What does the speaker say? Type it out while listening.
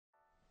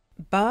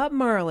Bob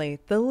Marley,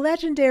 the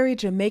legendary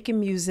Jamaican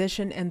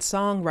musician and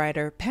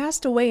songwriter,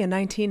 passed away in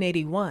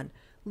 1981,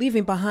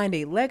 leaving behind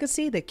a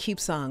legacy that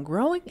keeps on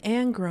growing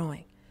and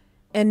growing.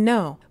 And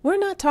no, we're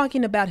not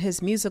talking about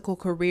his musical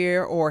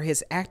career or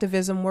his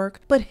activism work,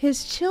 but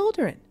his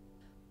children.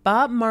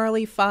 Bob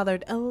Marley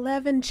fathered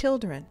 11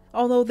 children,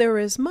 although there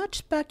is much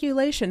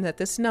speculation that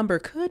this number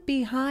could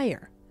be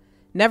higher.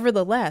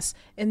 Nevertheless,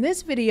 in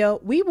this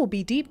video, we will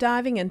be deep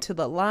diving into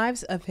the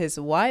lives of his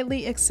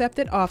widely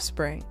accepted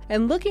offspring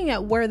and looking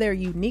at where their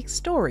unique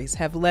stories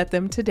have led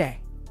them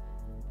today.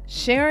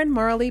 Sharon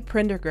Marley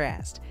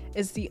Prendergast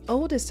is the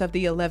oldest of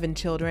the 11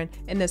 children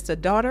and is the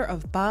daughter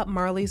of Bob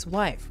Marley's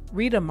wife,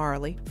 Rita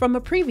Marley, from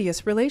a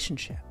previous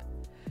relationship.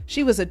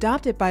 She was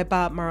adopted by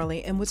Bob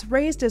Marley and was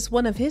raised as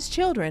one of his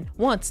children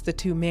once the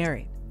two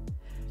married.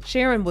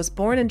 Sharon was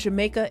born in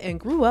Jamaica and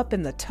grew up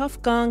in the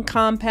Tough Gong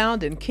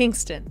compound in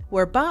Kingston,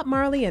 where Bob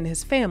Marley and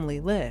his family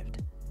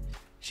lived.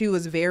 She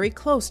was very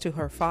close to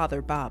her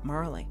father, Bob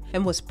Marley,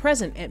 and was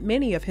present at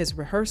many of his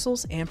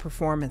rehearsals and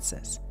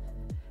performances.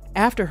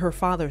 After her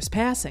father's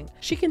passing,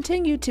 she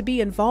continued to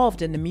be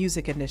involved in the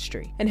music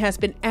industry and has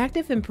been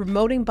active in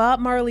promoting Bob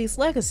Marley's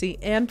legacy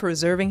and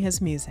preserving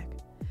his music.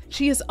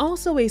 She is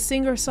also a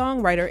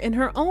singer-songwriter in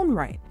her own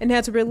right and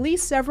has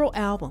released several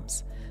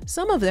albums,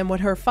 some of them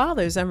with her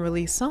father's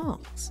unreleased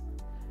songs.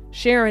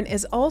 Sharon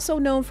is also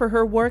known for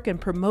her work in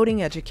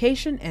promoting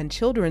education and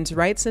children's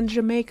rights in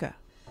Jamaica.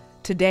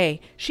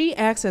 Today, she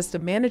acts as the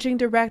managing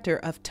director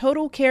of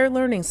Total Care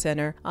Learning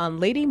Center on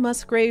Lady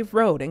Musgrave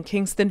Road in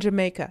Kingston,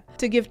 Jamaica,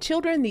 to give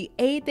children the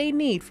aid they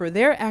need for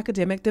their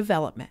academic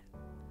development.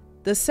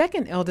 The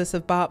second eldest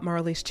of Bob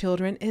Marley's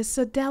children is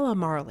Cedella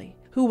Marley,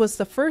 who was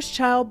the first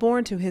child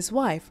born to his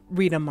wife,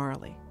 Rita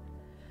Marley.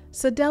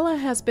 Cedella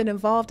has been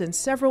involved in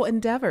several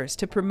endeavors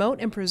to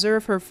promote and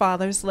preserve her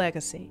father's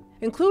legacy,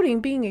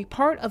 including being a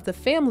part of the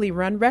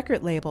family-run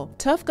record label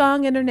Tough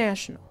Gong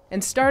International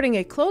and starting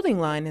a clothing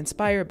line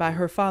inspired by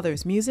her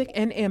father's music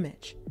and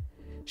image.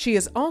 She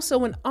is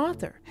also an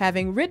author,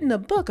 having written a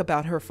book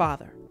about her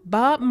father,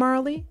 Bob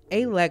Marley,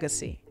 A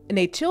Legacy, and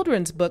a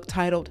children's book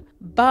titled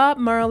Bob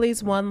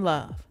Marley's One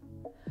Love.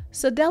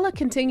 Cedella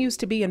continues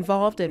to be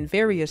involved in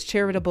various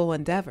charitable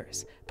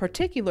endeavors,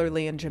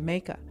 particularly in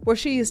Jamaica, where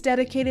she is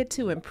dedicated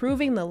to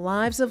improving the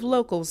lives of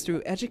locals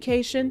through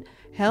education,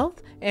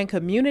 health, and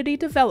community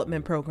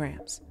development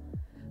programs.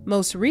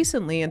 Most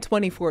recently, in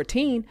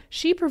 2014,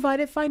 she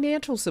provided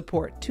financial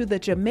support to the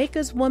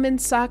Jamaica's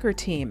women's soccer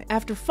team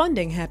after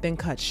funding had been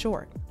cut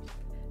short.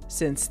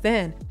 Since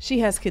then, she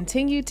has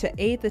continued to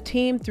aid the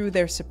team through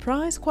their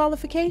surprise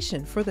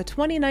qualification for the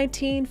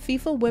 2019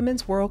 FIFA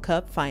Women's World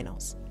Cup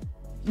Finals.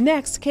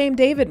 Next came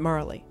David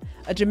Marley,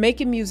 a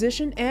Jamaican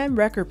musician and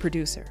record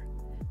producer.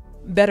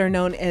 Better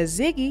known as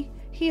Ziggy,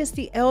 he is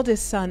the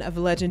eldest son of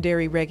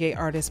legendary reggae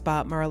artist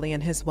Bob Marley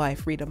and his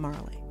wife Rita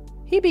Marley.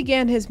 He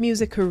began his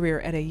music career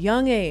at a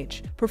young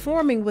age,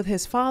 performing with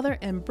his father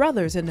and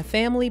brothers in the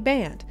family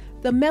band,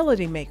 the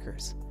Melody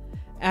Makers.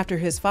 After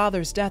his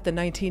father's death in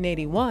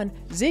 1981,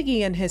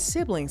 Ziggy and his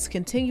siblings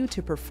continued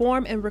to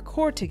perform and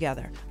record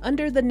together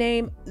under the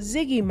name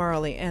Ziggy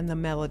Marley and the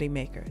Melody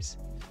Makers.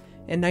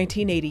 In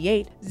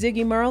 1988,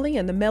 Ziggy Marley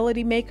and the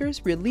Melody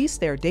Makers released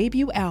their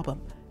debut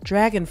album,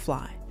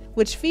 Dragonfly,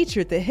 which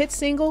featured the hit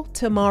single,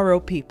 Tomorrow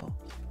People.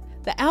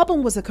 The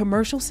album was a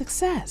commercial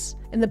success,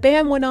 and the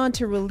band went on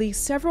to release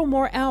several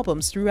more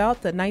albums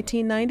throughout the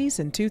 1990s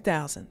and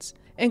 2000s,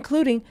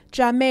 including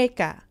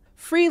Jamaica,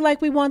 Free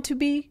Like We Want to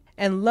Be,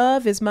 and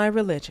Love Is My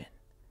Religion.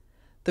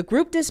 The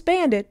group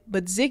disbanded,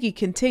 but Ziggy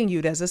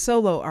continued as a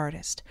solo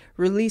artist,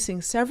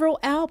 releasing several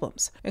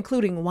albums,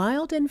 including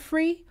Wild and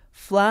Free,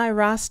 Fly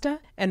Rasta,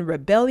 and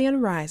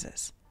Rebellion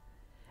Rises.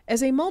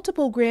 As a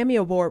multiple Grammy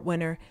Award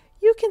winner,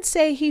 you can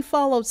say he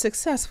followed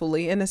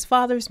successfully in his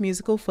father's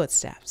musical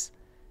footsteps.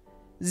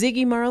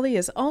 Ziggy Marley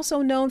is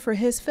also known for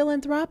his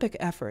philanthropic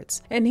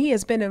efforts, and he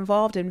has been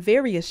involved in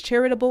various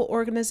charitable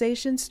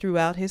organizations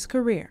throughout his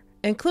career,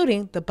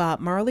 including the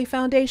Bob Marley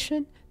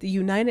Foundation, the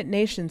United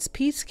Nations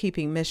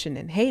Peacekeeping Mission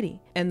in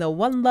Haiti, and the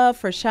One Love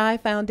for Shy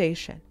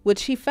Foundation,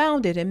 which he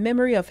founded in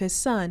memory of his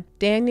son,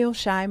 Daniel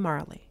Shy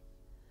Marley.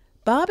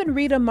 Bob and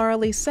Rita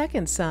Marley's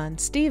second son,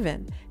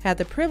 Stephen, had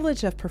the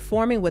privilege of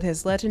performing with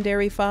his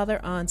legendary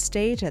father on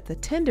stage at the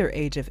tender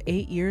age of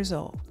 8 years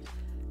old.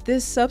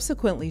 This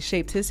subsequently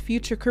shaped his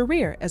future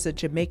career as a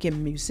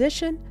Jamaican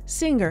musician,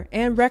 singer,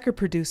 and record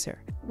producer,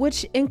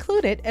 which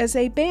included as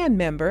a band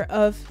member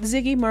of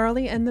Ziggy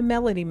Marley and the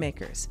Melody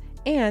Makers,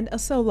 and a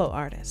solo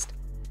artist.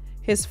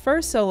 His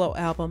first solo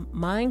album,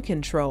 Mind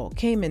Control,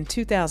 came in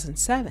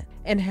 2007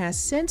 and has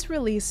since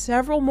released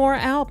several more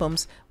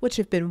albums which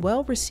have been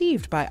well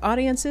received by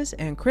audiences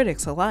and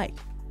critics alike.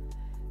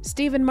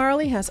 Stephen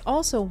Marley has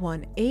also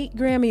won 8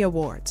 Grammy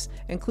Awards,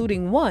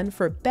 including one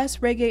for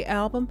Best Reggae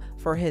Album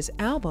for his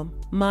album,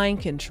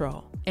 Mind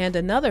Control, and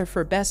another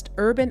for Best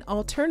Urban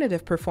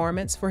Alternative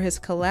Performance for his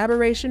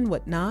collaboration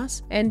with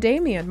Nas and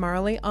Damian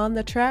Marley on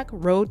the track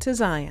Road to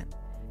Zion.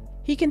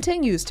 He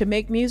continues to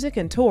make music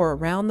and tour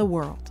around the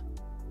world.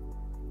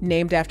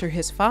 Named after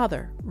his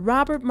father,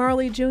 Robert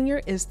Marley Jr.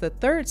 is the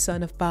third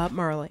son of Bob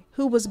Marley,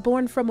 who was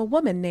born from a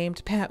woman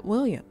named Pat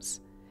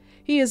Williams.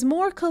 He is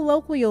more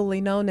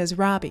colloquially known as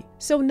Robbie,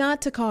 so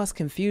not to cause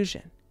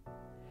confusion.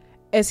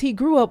 As he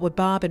grew up with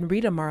Bob and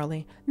Rita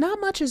Marley,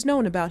 not much is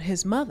known about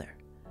his mother.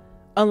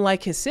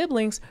 Unlike his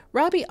siblings,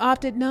 Robbie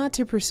opted not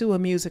to pursue a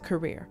music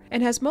career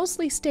and has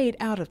mostly stayed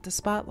out of the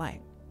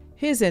spotlight.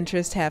 His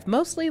interests have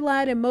mostly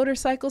lied in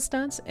motorcycle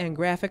stunts and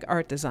graphic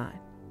art design.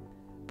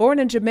 Born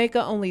in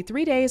Jamaica only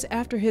 3 days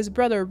after his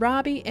brother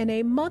Robbie and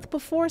a month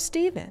before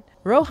Stephen,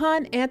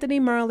 Rohan Anthony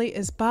Marley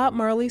is Bob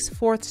Marley's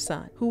fourth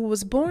son, who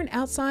was born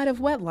outside of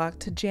wedlock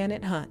to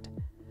Janet Hunt.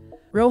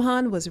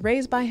 Rohan was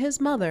raised by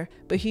his mother,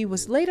 but he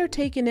was later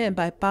taken in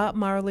by Bob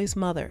Marley's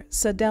mother,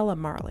 Cedella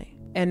Marley,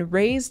 and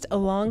raised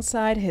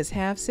alongside his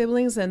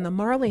half-siblings in the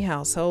Marley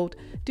household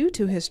due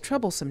to his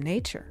troublesome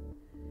nature.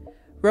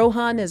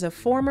 Rohan is a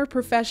former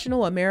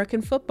professional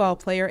American football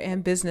player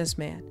and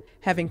businessman,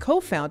 having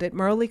co-founded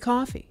Marley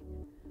Coffee.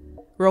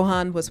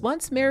 Rohan was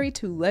once married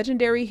to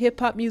legendary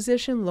hip-hop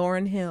musician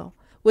Lauryn Hill,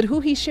 with who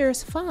he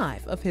shares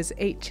 5 of his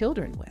 8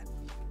 children with.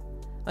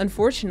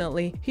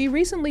 Unfortunately, he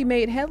recently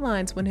made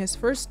headlines when his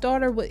first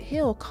daughter with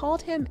Hill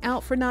called him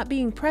out for not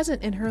being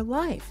present in her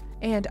life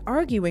and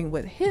arguing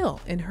with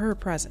Hill in her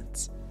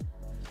presence.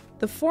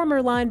 The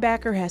former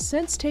linebacker has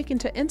since taken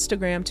to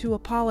Instagram to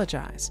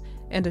apologize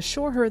and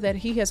assure her that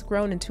he has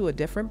grown into a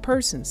different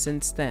person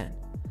since then.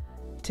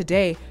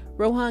 Today,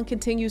 Rohan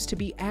continues to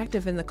be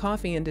active in the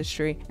coffee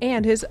industry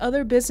and his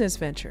other business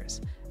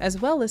ventures,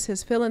 as well as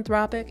his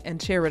philanthropic and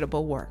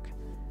charitable work.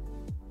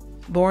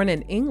 Born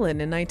in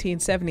England in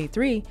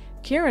 1973,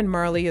 Karen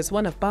Marley is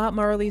one of Bob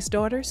Marley's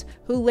daughters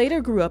who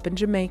later grew up in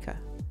Jamaica.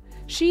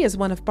 She is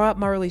one of Bob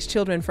Marley's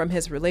children from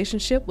his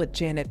relationship with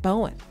Janet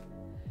Bowen.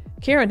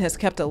 Karen has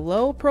kept a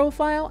low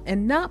profile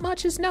and not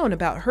much is known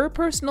about her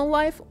personal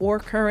life or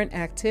current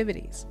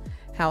activities.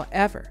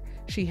 However,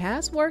 she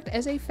has worked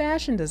as a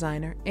fashion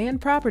designer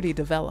and property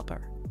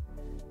developer.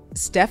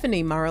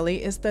 Stephanie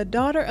Marley is the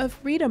daughter of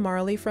Rita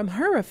Marley from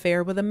her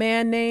affair with a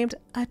man named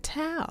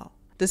Atau.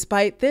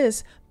 Despite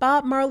this,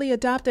 Bob Marley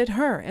adopted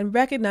her and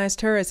recognized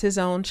her as his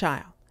own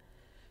child.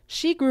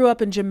 She grew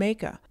up in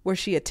Jamaica, where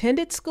she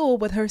attended school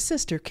with her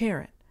sister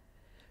Karen.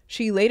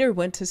 She later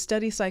went to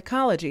study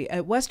psychology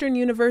at Western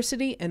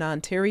University in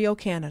Ontario,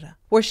 Canada,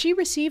 where she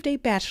received a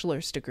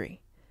bachelor's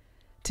degree.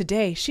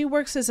 Today, she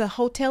works as a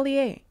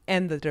hotelier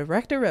and the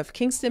director of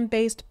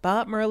Kingston-based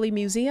Bob Marley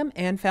Museum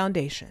and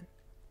Foundation.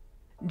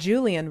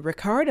 Julian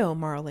Ricardo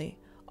Marley,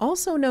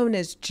 also known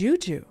as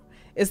Juju,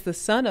 is the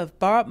son of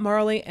Bob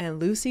Marley and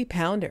Lucy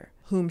Pounder,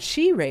 whom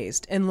she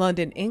raised in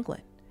London,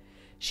 England.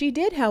 She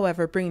did,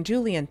 however, bring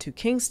Julian to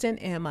Kingston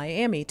and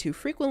Miami to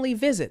frequently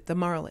visit the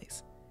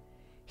Marleys.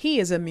 He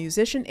is a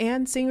musician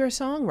and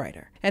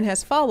singer-songwriter and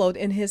has followed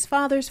in his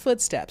father's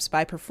footsteps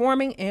by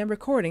performing and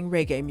recording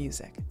reggae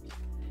music.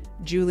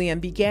 Julian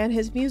began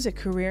his music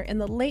career in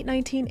the late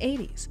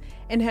 1980s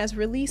and has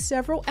released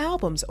several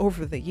albums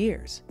over the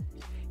years.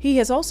 He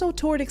has also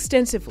toured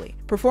extensively,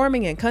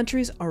 performing in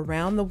countries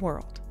around the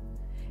world.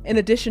 In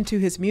addition to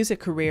his music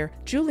career,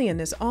 Julian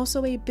is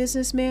also a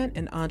businessman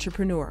and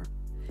entrepreneur.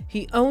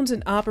 He owns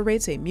and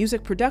operates a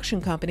music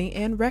production company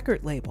and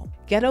record label,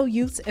 Ghetto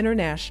Youths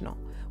International,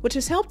 which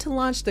has helped to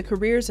launch the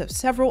careers of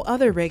several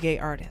other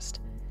reggae artists.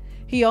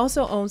 He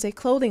also owns a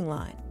clothing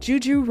line,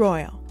 Juju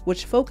Royal,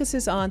 which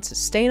focuses on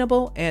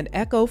sustainable and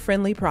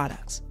eco-friendly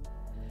products.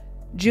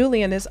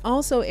 Julian is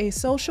also a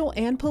social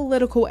and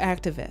political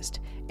activist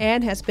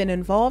and has been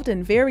involved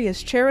in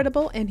various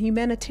charitable and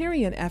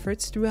humanitarian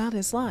efforts throughout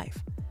his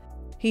life.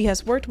 He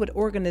has worked with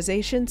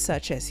organizations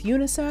such as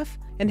UNICEF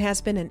and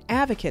has been an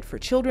advocate for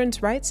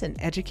children's rights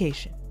and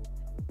education.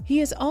 He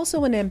is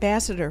also an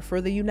ambassador for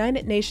the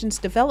United Nations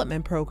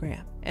Development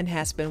Program and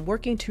has been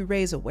working to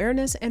raise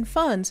awareness and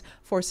funds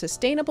for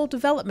sustainable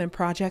development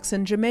projects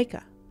in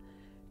Jamaica.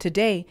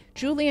 Today,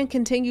 Julian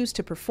continues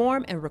to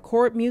perform and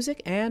record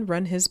music and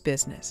run his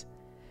business.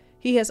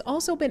 He has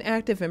also been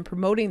active in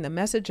promoting the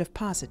message of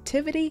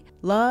positivity,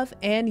 love,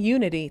 and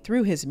unity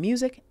through his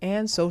music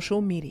and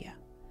social media.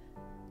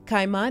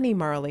 Kaimani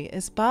Marley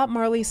is Bob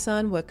Marley's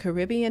son with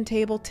Caribbean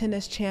table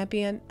tennis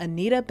champion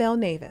Anita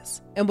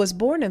Belnavis and was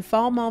born in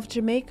Falmouth,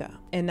 Jamaica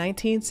in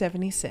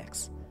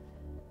 1976.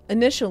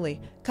 Initially,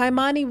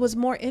 Kaimani was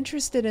more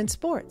interested in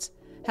sports.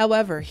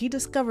 However, he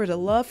discovered a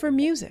love for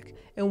music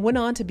and went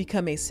on to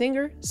become a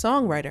singer,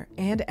 songwriter,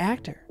 and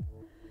actor.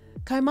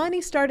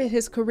 Kaimani started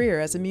his career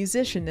as a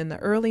musician in the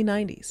early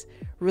 90s,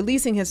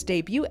 releasing his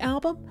debut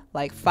album,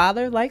 Like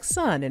Father, Like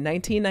Son, in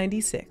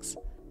 1996.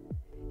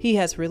 He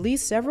has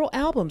released several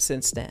albums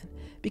since then,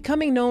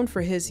 becoming known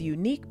for his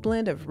unique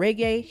blend of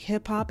reggae,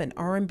 hip-hop, and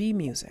R&B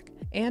music,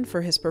 and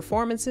for his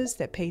performances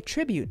that pay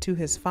tribute to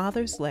his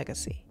father's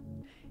legacy.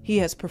 He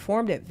has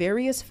performed at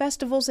various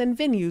festivals and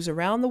venues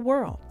around the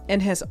world,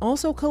 and has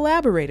also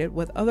collaborated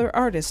with other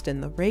artists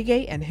in the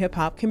reggae and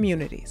hip-hop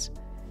communities.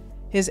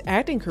 His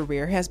acting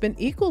career has been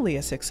equally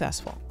as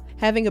successful,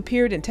 having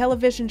appeared in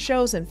television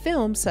shows and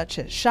films such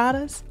as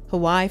Shadas,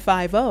 Hawaii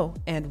Five-0,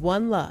 and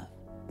One Love.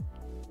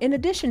 In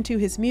addition to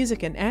his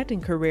music and acting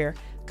career,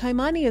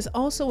 Ky-Mani is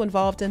also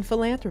involved in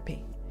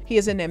philanthropy. He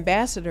is an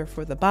ambassador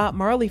for the Bob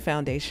Marley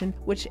Foundation,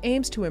 which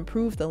aims to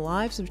improve the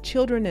lives of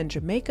children in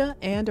Jamaica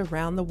and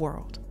around the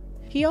world.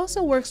 He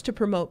also works to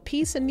promote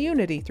peace and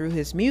unity through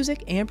his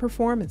music and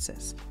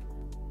performances.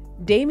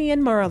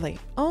 Damian Marley,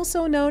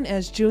 also known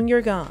as Junior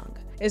Gong,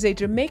 is a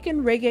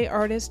Jamaican reggae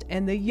artist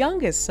and the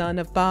youngest son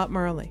of Bob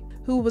Marley,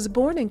 who was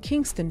born in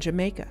Kingston,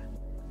 Jamaica.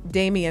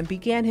 Damian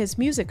began his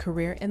music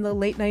career in the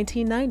late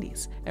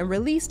 1990s and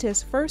released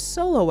his first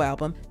solo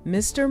album,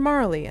 Mr.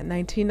 Marley, in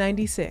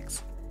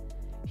 1996.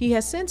 He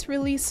has since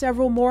released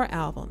several more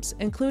albums,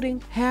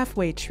 including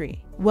Halfway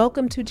Tree,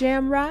 Welcome to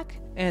Jam Rock,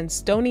 and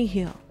Stony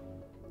Hill.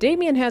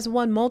 Damian has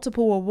won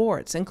multiple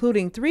awards,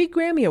 including 3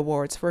 Grammy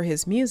Awards for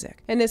his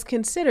music, and is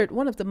considered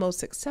one of the most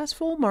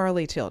successful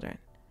Marley children.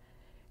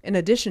 In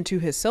addition to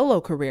his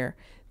solo career,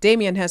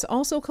 Damian has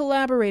also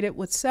collaborated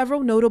with several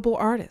notable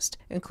artists,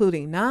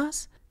 including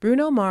Nas,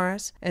 Bruno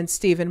Mars, and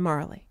Stephen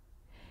Marley.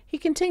 He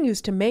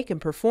continues to make and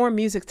perform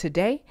music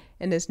today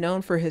and is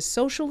known for his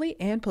socially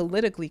and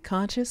politically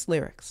conscious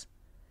lyrics.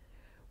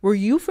 Were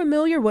you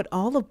familiar with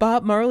all of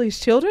Bob Marley's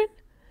children?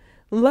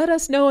 Let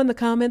us know in the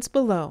comments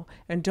below,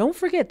 and don't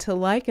forget to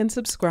like and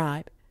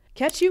subscribe.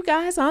 Catch you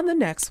guys on the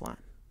next one.